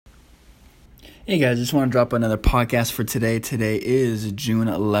Hey guys, just want to drop another podcast for today. Today is June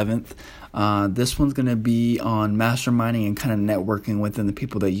 11th. This one's going to be on masterminding and kind of networking within the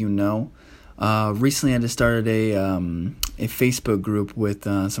people that you know. Recently I just started a Facebook group with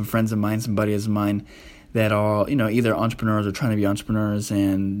some friends of mine, some buddies of mine that are, either entrepreneurs or trying to be entrepreneurs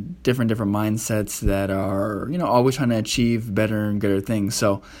and different mindsets that are, always trying to achieve better and greater things.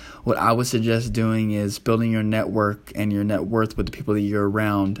 So what I would suggest doing is building your network and your net worth with the people that you're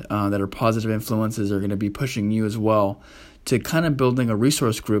around that are positive influences are going to be pushing you as well to kind of building a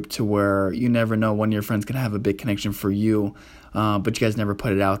resource group to where you never know when your friends can have a big connection for you, but you guys never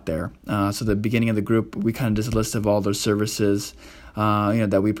put it out there. So the beginning of the group, we kind of just a list of all their services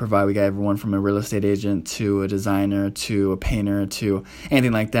that we provide. We got everyone from a real estate agent to a designer to a painter to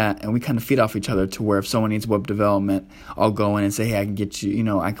anything like that. And we kind of feed off each other to where if someone needs web development, I'll go in and say, hey, I can get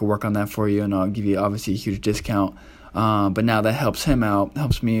you, I can work on that for you and I'll give you obviously a huge discount. But now that helps him out,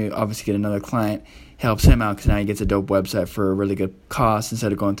 helps me obviously get another client, helps him out because now he gets a dope website for a really good cost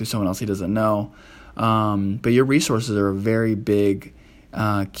instead of going through someone else he doesn't know. But your resources are a very big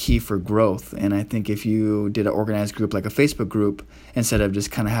key for growth. And I think if you did an organized group like a Facebook group, instead of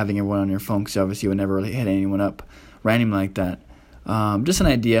just kind of having everyone on your phone, because obviously you would never really hit anyone up randomly like that. Just an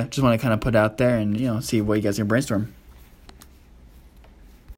idea. Just want to kind of put out there and, see what you guys can brainstorm.